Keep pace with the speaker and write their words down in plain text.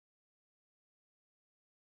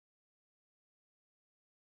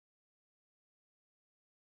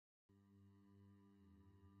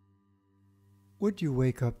Would you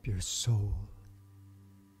wake up your soul?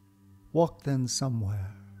 Walk then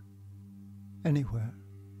somewhere, anywhere,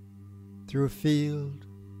 through a field,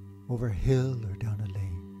 over a hill or down a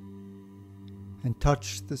lane, and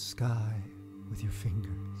touch the sky with your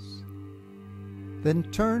fingers.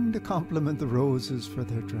 Then turn to compliment the roses for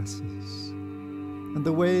their dresses, and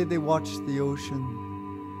the way they watch the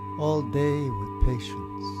ocean all day with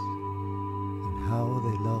patience, and how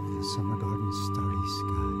they love the summer garden's starry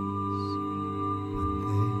skies, when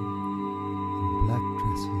they, in black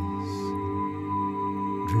dresses,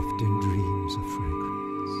 drift in dreams of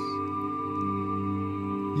fragrance.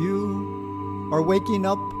 You are waking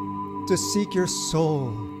up to seek your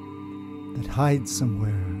soul that hides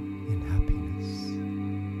somewhere in happiness,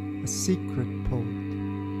 a secret poet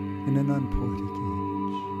in an unpoetic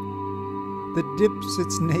age, that dips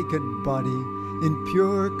its naked body in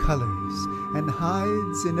pure colors and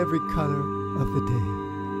hides in every color of the day,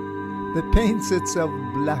 that paints itself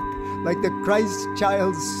black like the Christ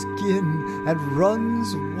child's skin and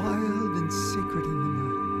runs wild and sacred in the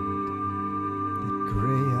night, that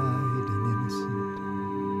gray-eyed and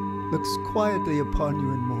innocent looks quietly upon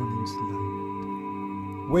you in morning's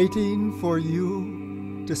light, waiting for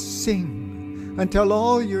you to sing until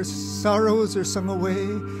all your sorrows are sung away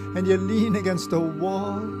and you lean against a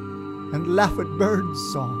wall and laugh at bird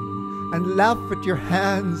song and laugh at your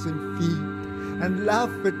hands and feet and laugh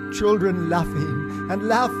at children laughing, and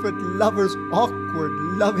laugh at lovers awkward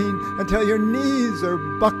loving, until your knees are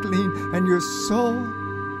buckling and your soul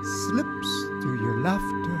slips through your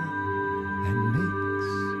laughter